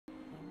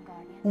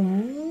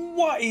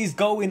What is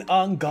going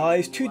on,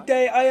 guys?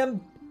 Today I am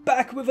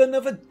back with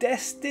another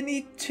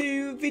Destiny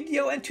 2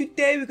 video, and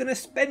today we're going to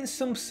spend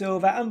some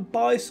silver and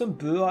buy some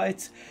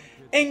bright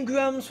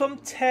Engrams from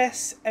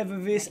Tess,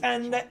 Eververse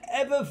and the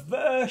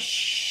Eververse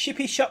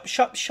shippy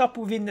shop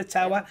within the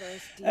tower.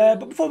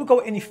 But before we go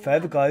any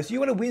further, guys, you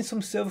want to win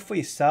some silver for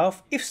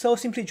yourself? If so,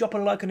 simply drop a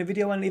like on the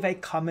video and leave a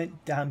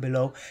comment down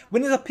below.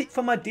 Winners are picked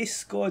from my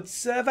Discord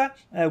server,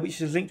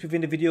 which is linked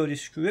within the video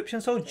description,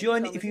 so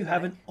join it if you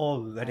haven't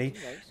already.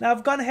 Now,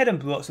 I've gone ahead and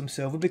brought some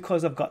silver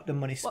because I've got the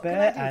money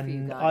spare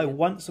and I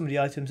want some of the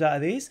items out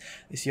of these.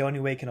 It's the only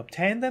way you can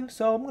obtain them,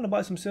 so I'm going to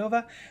buy some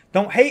silver.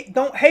 Don't hate,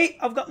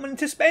 I've got money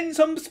to spend,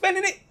 so I'm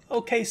spending it.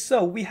 Okay,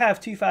 so we have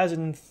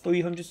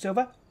 2,300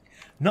 silver.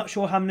 Not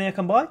sure how many I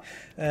can buy.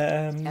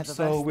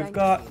 So we've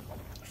got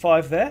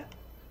 5 there.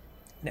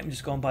 Let me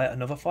just go and buy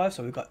another 5.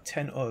 So we've got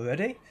 10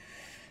 already.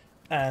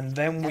 And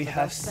then we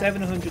have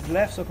 700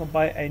 left. So I can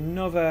buy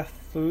another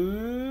 3.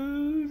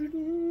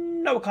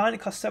 No, I can't. It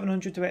costs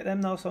 700 to make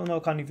them now. So no, I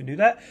can't even do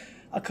that.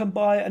 I can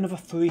buy another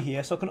 3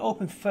 here. So I can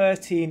open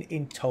 13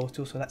 in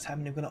total. So that's how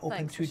many I'm going to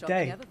open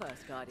today.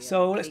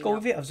 So let's go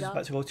with it. I was just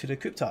about to go to the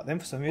crypto then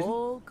for some reason.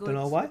 Don't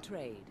know why.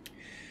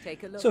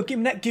 So give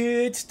me that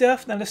good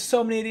stuff. Now there's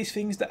so many of these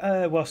things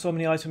that, well, so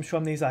many items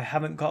from these I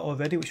haven't got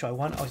already, which I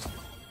want.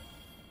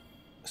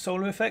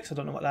 Solar effects, I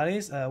don't know what that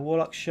is.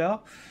 Warlock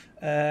shell,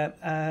 a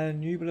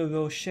Nubular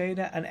Rose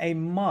shader, and a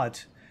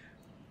mod.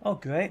 Oh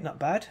great, not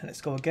bad.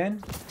 Let's go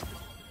again.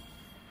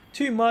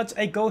 2 mods,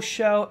 a ghost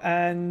shell,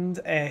 and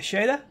a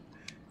shader.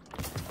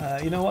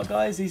 You know what,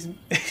 guys? These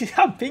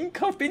I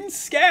think I've been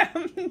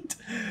scammed.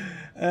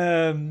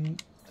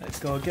 Let's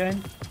go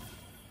again.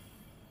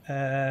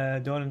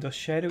 Dawn and Dust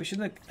shader, which is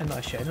a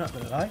nice shader, not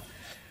gonna lie.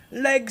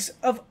 Legs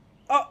of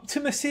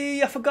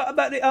Optimacy. I forgot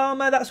about the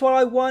armor. That's what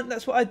I want.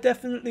 That's what I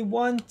definitely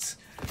want.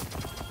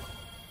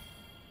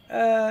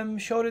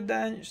 Shoulder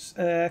dance.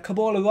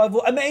 Cabal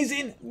arrival.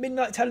 Amazing.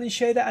 Midnight Talon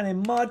shader and a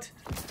mod.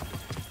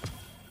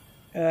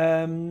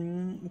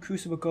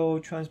 Crucible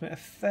gold transmit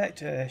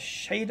effect,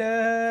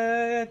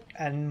 shader,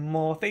 and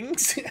more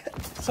things.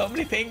 So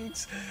many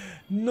things.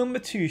 Number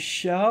 2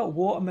 shell,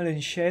 watermelon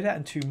shader,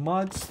 and 2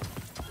 mods.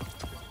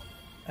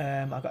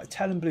 I got a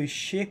Talon Blue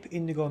ship,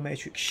 indigo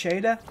matrix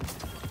shader,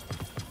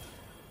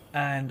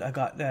 and I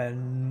got the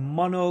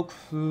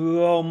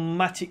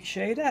monochromatic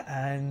shader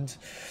and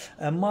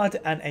a mod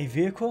and a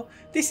vehicle.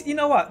 This, you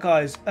know what,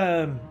 guys?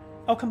 I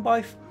can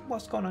buy.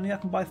 What's going on here? I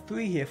can buy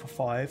 3 here for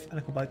 5, and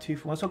I can buy 2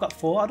 for 1. So I got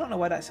 4. I don't know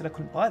why that said I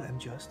couldn't buy them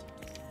just.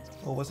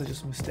 Or was I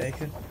just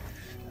mistaken?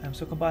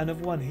 So I can buy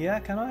another one here,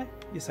 can I?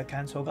 Yes, I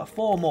can. So I've got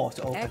 4 more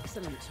to open.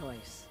 Excellent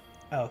choice.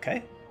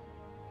 Okay.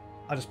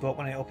 I just bought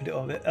one and I opened it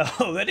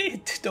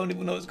already. Don't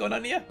even know what's going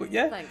on here. But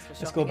yeah,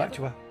 let's go back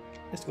to her.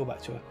 Let's go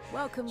back to her.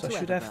 Welcome so to I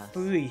should have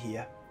 3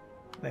 here.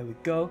 There we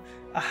go.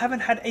 I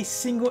haven't had a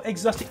single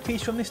exotic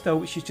piece from this though,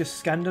 which is just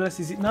scandalous,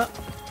 is it not?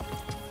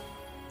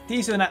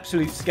 These are an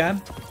absolute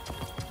scam.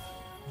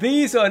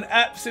 These are an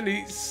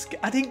absolute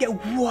I didn't get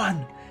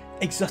 1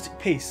 exotic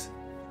piece.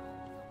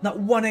 Not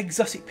 1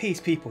 exotic piece,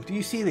 people. Do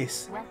you see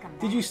this?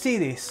 Did you see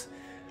this?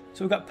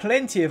 So we've got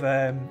plenty of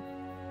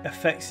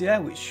effects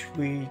here, which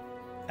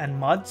and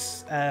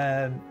mods.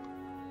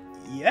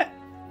 Yeah,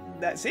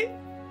 that's it.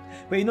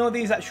 But you know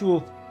these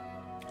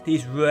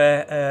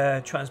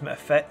rare transmit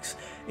effects.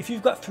 If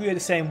you've got 3 of the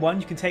same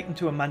one, you can take them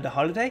to Amanda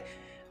Holiday,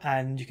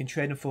 and you can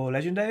trade them for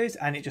legendaries,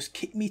 and it just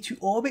kicked me to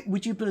orbit.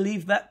 Would you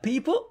believe that,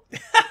 people?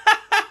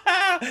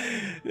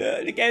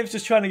 The game's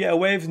just trying to get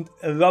away with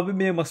robbing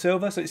me of my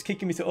silver, so it's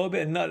kicking me to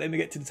orbit and not letting me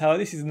get to the tower.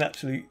 This is an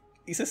absolute...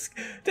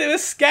 they're a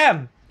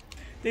scam.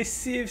 They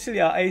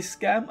seriously are a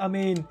scam. I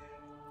mean,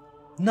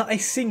 not a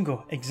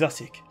single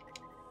exotic.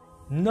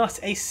 Not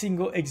a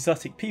single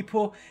exotic.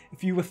 People,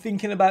 if you were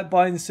thinking about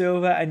buying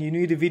silver and you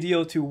need a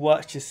video to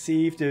watch to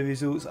see if the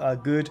results are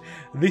good,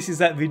 this is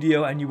that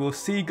video, and you will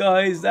see,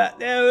 guys, that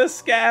they're a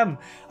scam.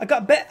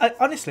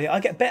 Honestly,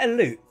 I get better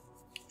loot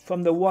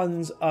from the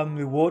ones I'm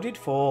rewarded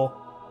for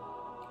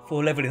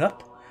leveling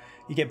up.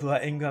 You get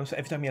bright Engrams for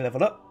every time you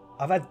level up.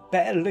 I've had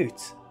better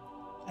loot,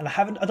 and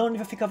I don't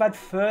even think I've had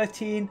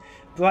 13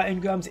 bright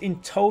Engrams in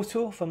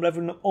total from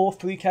leveling up all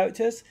 3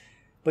 characters,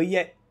 but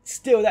yet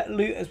still that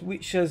loot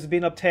which has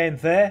been obtained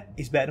there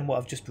is better than what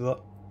I've just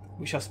brought,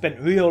 which I've spent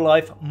real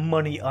life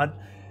money on.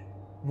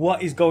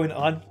 What is going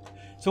on?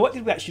 So what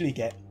did we actually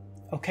get?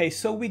 Okay,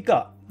 so we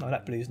got, no,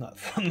 that blue's not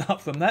from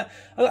that.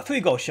 I got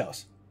 3 gold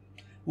shells,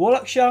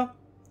 Warlock shell,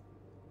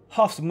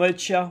 half submerged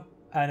shell,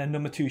 and a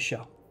number 2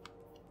 shell,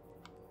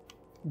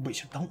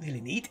 which I don't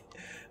really need.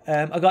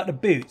 I got the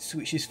boots,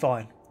 which is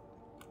fine.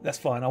 That's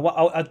fine.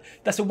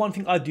 That's the one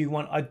thing I do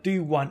want. I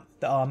do want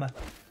the armor,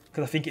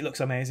 because I think it looks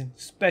amazing,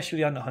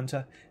 especially on the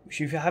hunter.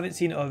 Which, if you haven't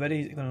seen it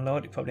already, is it going to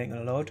load? It probably ain't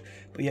going to load.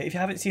 But yeah, if you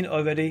haven't seen it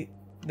already,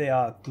 they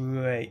are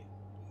great.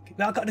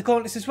 Now I got the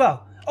gauntlets as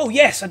well. Oh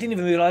yes, I didn't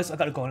even realise I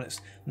got the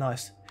gauntlets.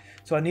 Nice.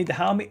 So I need the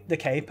helmet, the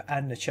cape,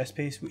 and the chest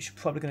piece, which is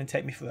probably going to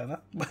take me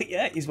forever. But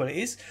yeah, it is what it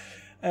is.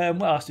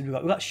 What else did we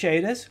got? We got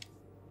shaders.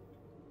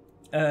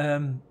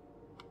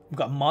 We've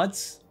got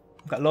mods.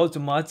 We've got loads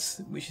of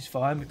mods, which is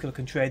fine. We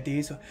can trade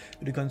these with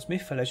the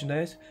gunsmith for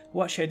legendaries.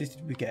 What shaders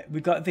did we get?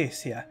 We got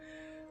this here,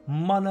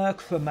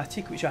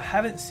 monochromatic, which I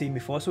haven't seen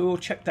before, so we'll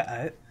check that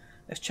out.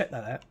 Let's check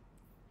that out.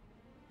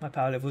 My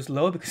power level is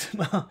low because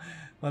of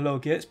my low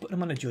gear. Let's put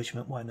them on a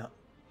judgment. Why not?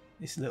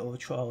 This little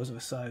Trials of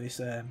Osiris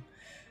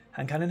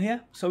hand cannon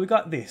here. So we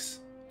got this.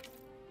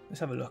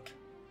 Let's have a look.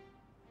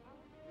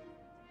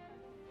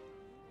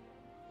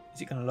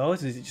 Is it going to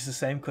load? Is it just the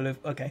same colour?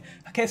 Okay.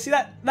 Okay, see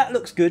that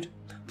looks good.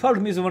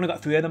 Problem is I've only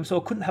got 3 of them,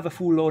 so I couldn't have a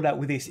full loadout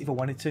with this if I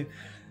wanted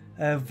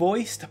to.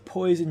 Voiced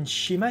Poison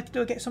Shimmer.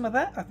 Did I get some of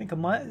that? I think I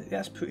might.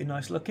 That's pretty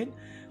nice looking.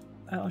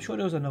 I'm sure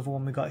there was another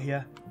one we got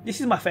here. This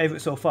is my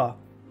favourite so far.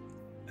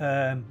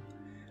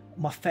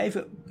 My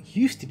favourite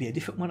used to be a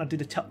different one. I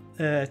did a top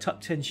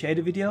 10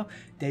 shader video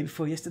day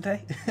before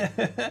yesterday.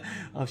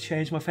 I've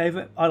changed my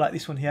favourite. I like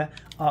this one here,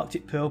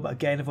 Arctic Pearl, but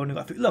again I've only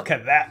got 3. Look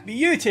at that,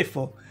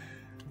 beautiful.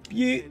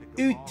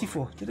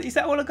 Beautiful. Is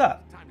that all I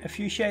got? A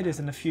few shaders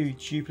and a few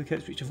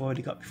duplicates which I've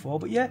already got before.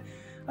 But yeah,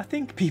 I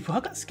think people, I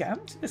got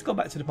scammed. Let's go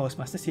back to the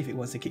postmaster, see if it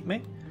wants to kick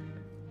me.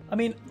 I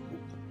mean,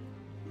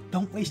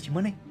 don't waste your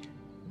money.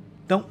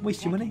 Don't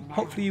waste your money.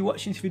 Hopefully you're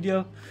watching this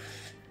video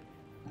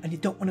and you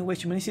don't want to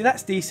waste your money. See,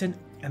 that's decent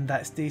and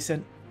that's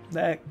decent.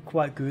 They're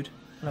quite good.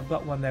 And I've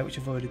got one there which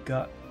I've already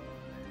got.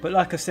 But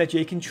like I said,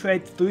 you can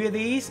trade 3 of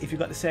these if you've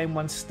got the same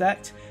one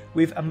stacked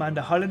with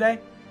Amanda Holiday.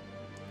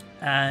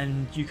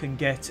 And you can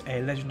get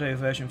a legendary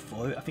version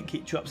for it. I think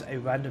it drops at a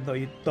random, though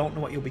you don't know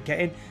what you'll be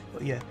getting.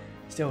 But yeah,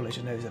 still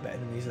legendaries are better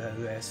than these are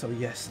rare, so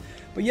yes.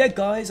 But yeah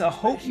guys, I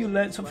hope you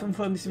learned something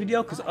from this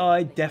video, because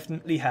I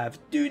definitely have.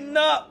 Do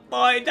not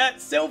buy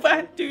that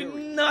silver. Do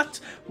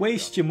not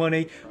waste your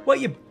money. What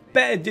you're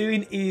better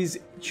doing is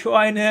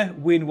trying to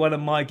win one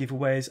of my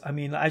giveaways. I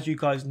mean, as you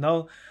guys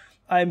know,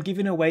 I am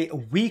giving away a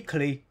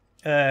weekly,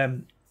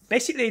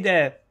 basically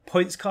they're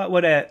points card,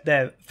 well,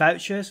 they're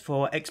vouchers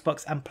for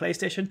Xbox and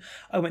PlayStation.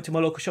 I went to my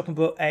local shop and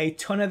bought a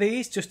ton of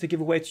these just to give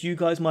away to you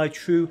guys, my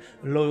true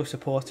loyal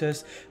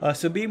supporters.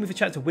 So being with a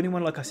chance of winning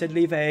one, like I said,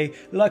 leave a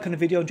like on the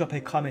video and drop a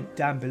comment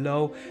down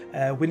below.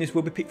 Winners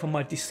will be picked from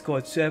my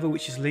Discord server,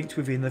 which is linked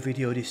within the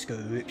video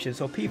description.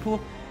 So people,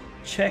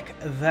 check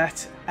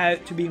that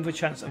out to be in for a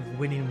chance of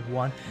winning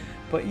one.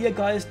 But yeah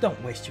guys,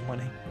 don't waste your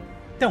money.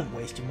 Don't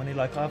waste your money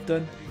like I've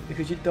done,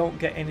 because you don't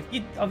get any.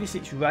 Obviously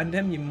it's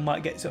random, you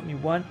might get something you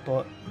want,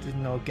 but there's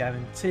no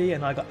guarantee,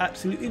 and I got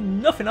absolutely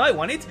nothing I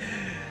wanted,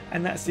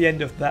 and that's the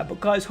end of that.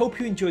 But guys, hope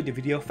you enjoyed the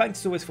video.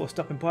 Thanks as always for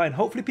stopping by, and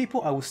hopefully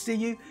people, I will see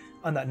you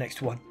on that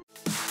next one.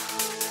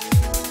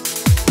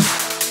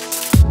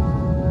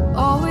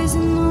 Always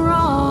in the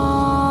wrong,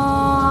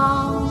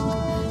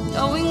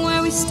 knowing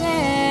where we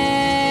stand.